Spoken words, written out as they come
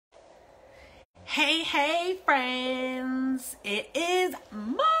Hey friends, it is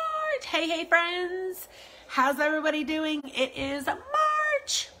March. Hey friends, how's everybody doing? It is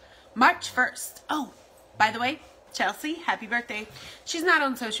March 1st. Oh, by the way, Chelsea, happy birthday. She's not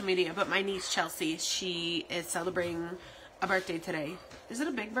on social media, but my niece Chelsea, she is celebrating a birthday today. Is it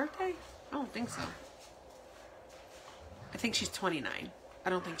a big birthday? I don't think so. I think she's 29. I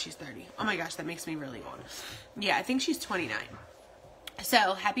don't think she's 30. Oh my gosh, that makes me really old. Yeah, I think she's 29.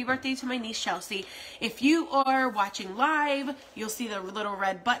 So, happy birthday to my niece Chelsea. If you are watching live, you'll see the little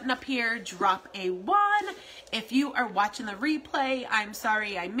red button up here. Drop a 1. If you are watching the replay, I'm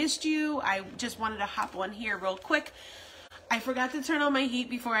sorry I missed you. I just wanted to hop on here real quick. I forgot to turn on my heat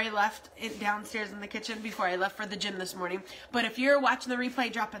before I left it downstairs in the kitchen before I left for the gym this morning. But if you're watching the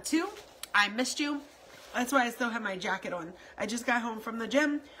replay, drop a 2. I missed you. That's why I still have my jacket on. I just got home from the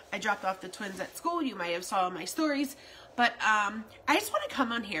gym. I dropped off the twins at school. You may have saw my stories. But I just want to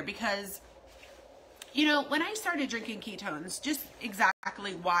come on here because, you know, when I started drinking ketones, just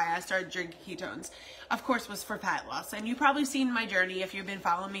exactly why I started drinking ketones, of course, was for fat loss. And you've probably seen my journey if you've been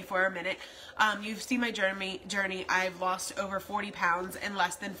following me for a minute. You've seen my journey. I've lost over 40 pounds in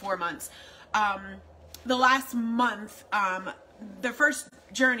less than 4 months. The last month, the first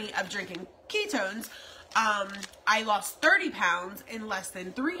journey of drinking ketones, I lost 30 pounds in less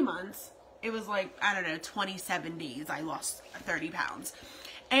than 3 months. It was like, I don't know, 27 days I lost 30 pounds.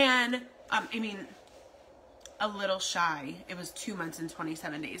 And, I mean, a little shy. It was 2 months and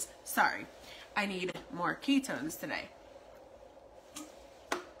 27 days. Sorry. I need more ketones today.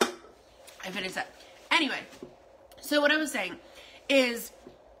 I finished that. Anyway, so what I was saying is,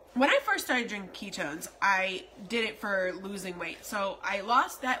 when I first started drinking ketones, I did it for losing weight. So I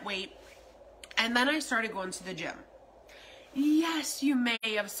lost that weight, and then I started going to the gym. Yes, you may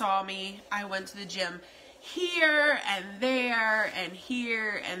have saw me. I went to the gym here and there and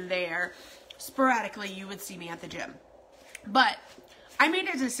here and there. Sporadically, you would see me at the gym. But I made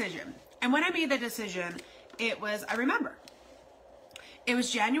a decision. And when I made the decision, it was, I remember, it was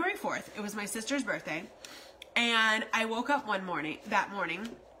January 4th. It was my sister's birthday. And I woke up that morning,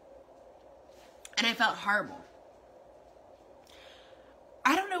 and I felt horrible.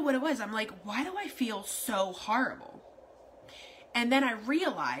 I don't know what it was. I'm like, why do I feel so horrible? And then I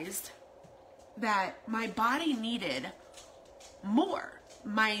realized that my body needed more.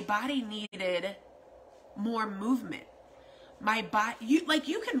 My body needed more movement. My body,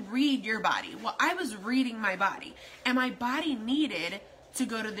 you can read your body. Well, I was reading my body, and my body needed to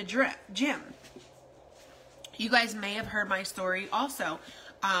go to the gym. You guys may have heard my story also.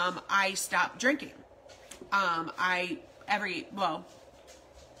 I stopped drinking. I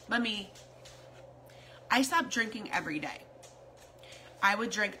stopped drinking every day. I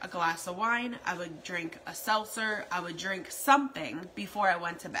would drink a glass of wine, I would drink a seltzer, I would drink something before I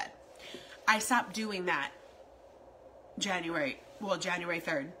went to bed. I stopped doing that January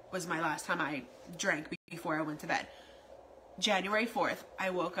 3rd was my last time I drank before I went to bed. January 4th, I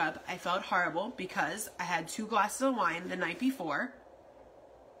woke up, I felt horrible because I had 2 glasses of wine the night before.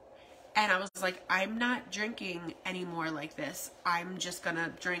 And I was like, I'm not drinking anymore like this. I'm just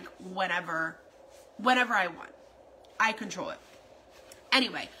gonna drink whenever I want. I control it.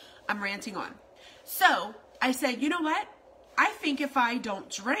 Anyway, I'm ranting on. So I said, you know what? I think if I don't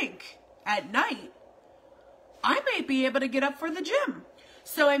drink at night, I may be able to get up for the gym.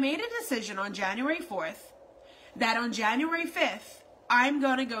 So I made a decision on January 4th that on January 5th, I'm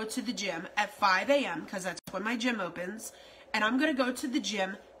going to go to the gym at 5 a.m. because that's when my gym opens. And I'm going to go to the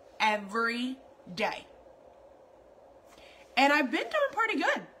gym every day. And I've been doing pretty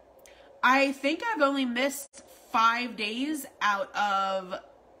good. I think I've only missed 5 days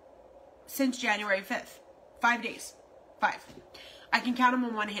since January 5th. 5 days. 5. I can count them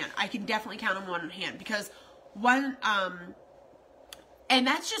on one hand. I can definitely count them on one hand because and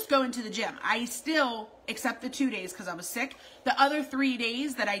that's just going to the gym. I still, except the 2 days because I was sick, the other 3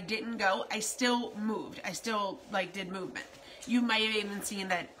 days that I didn't go, I still moved. I still did movement. You might have even seen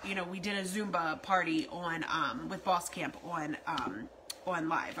that, you know, we did a Zumba party on, with Boss Camp on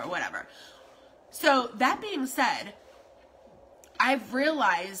live or whatever. So that being said, I've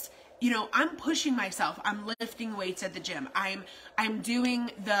realized, you know, I'm pushing myself. I'm lifting weights at the gym. I'm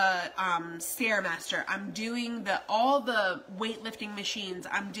doing the Stairmaster. I'm doing all the weightlifting machines.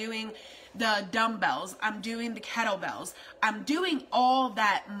 I'm doing the dumbbells. I'm doing the kettlebells. I'm doing all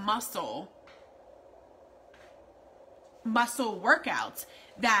that muscle workouts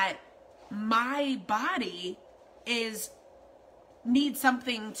that my body needs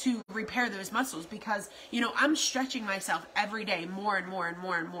something to repair those muscles because, you know, I'm stretching myself every day more and more and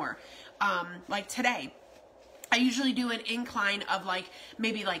more and more. Like today, I usually do an incline of like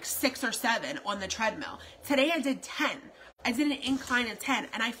maybe like 6 or 7 on the treadmill. Today I did 10. I did an incline of 10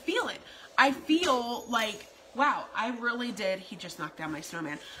 and I feel it. I feel like, wow, I really did. He just knocked down my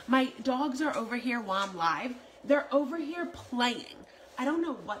snowman. My dogs are over here while I'm live. They're over here playing. I don't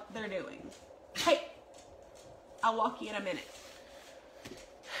know what they're doing. Hey, I'll walk you in a minute.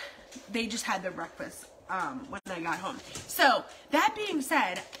 They just had their breakfast when I got home. So that being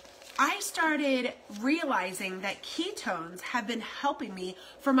said, I started realizing that ketones have been helping me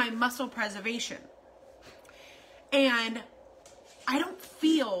for my muscle preservation. And I don't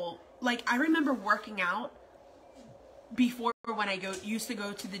feel like, I remember working out before when I used to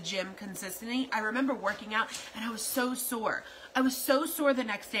go to the gym consistently. I remember working out and I was so sore. I was so sore the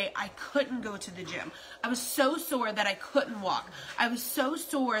next day I couldn't go to the gym. I was so sore that I couldn't walk. I was so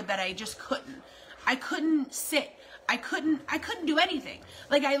sore that I just couldn't. I couldn't sit. I couldn't do anything.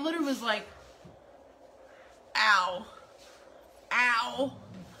 Like I literally was like, ow, ow.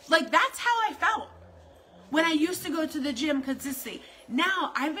 Like that's how I felt when I used to go to the gym consistently.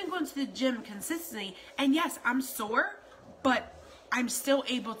 Now I've been going to the gym consistently and yes, I'm sore, but I'm still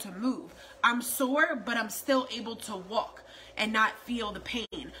able to move. I'm sore, but I'm still able to walk and not feel the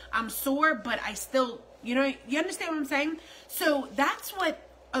pain. I'm sore, but I still, you understand what I'm saying? So that's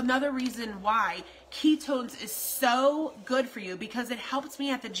another reason why ketones is so good for you, because it helps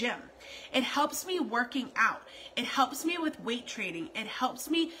me at the gym. It helps me working out. It helps me with weight training. It helps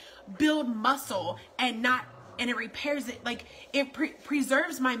me build muscle and it repairs it. Like it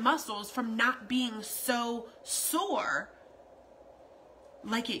preserves my muscles from not being so sore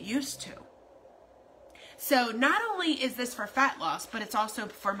like it used to. So not only is this for fat loss, but it's also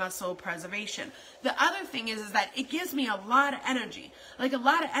for muscle preservation. The other thing is that it gives me a lot of energy, like a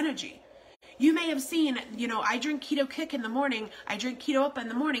lot of energy. You may have seen, I drink Keto Kick in the morning. I drink Keto Up in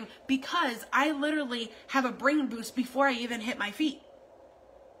the morning because I literally have a brain boost before I even hit my feet.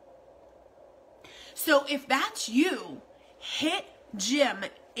 So if that's you, hit gym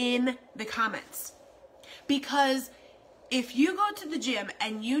in the comments, because if you go to the gym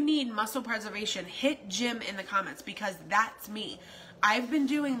and you need muscle preservation, hit gym in the comments, because that's me. I've been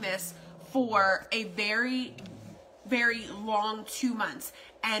doing this for a very, very long 2 months,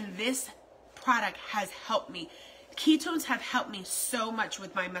 and this product has helped me. Ketones have helped me so much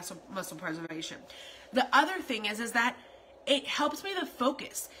with my muscle preservation. The other thing is that it helps me to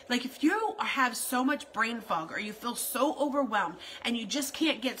focus. Like if you have so much brain fog or you feel so overwhelmed and you just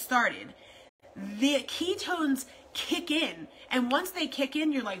can't get started, the ketones kick in, and once they kick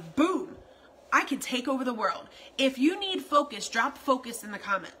in, you're like, boom, I can take over the world. If you need focus, drop focus in the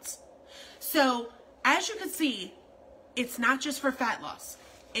comments. So as you can see, it's not just for fat loss.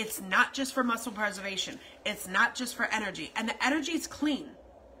 It's not just for muscle preservation. It's not just for energy. And the energy is clean.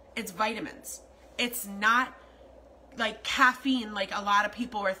 It's vitamins. It's not like caffeine like a lot of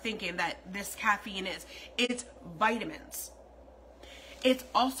people are thinking that this caffeine is. It's vitamins. It's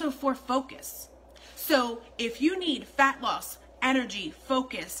also for focus. So if you need fat loss, energy,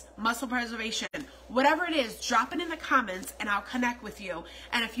 focus, muscle preservation, whatever it is, drop it in the comments and I'll connect with you.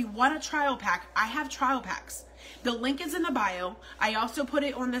 And if you want a trial pack, I have trial packs. The link is in the bio. I also put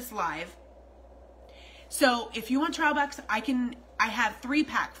it on this live. So if you want trial packs, I have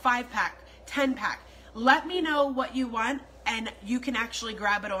 3-pack, 5-pack, 10-pack. Let me know what you want and you can actually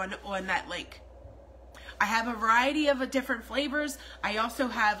grab it on that link. I have a variety of different flavors. I also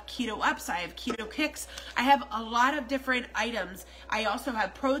have Keto Ups. I have Keto Kicks. I have a lot of different items. I also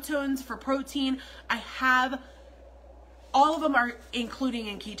have Protones for protein. I have, all of them are including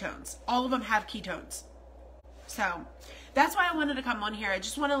in ketones. All of them have ketones. So that's why I wanted to come on here. I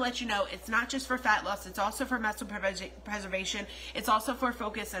just want to let you know it's not just for fat loss. It's also for muscle preservation. It's also for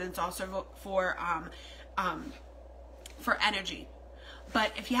focus, and it's also for energy.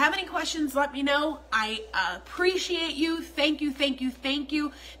 But if you have any questions, let me know. I appreciate you. Thank you, thank you, thank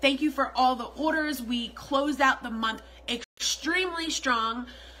you. Thank you for all the orders. We closed out the month extremely strong.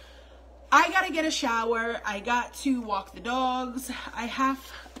 I got to get a shower. I got to walk the dogs. I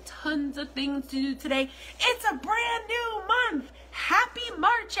have tons of things to do today. It's a brand new month. Happy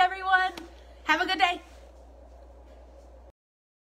March, everyone. Have a good day.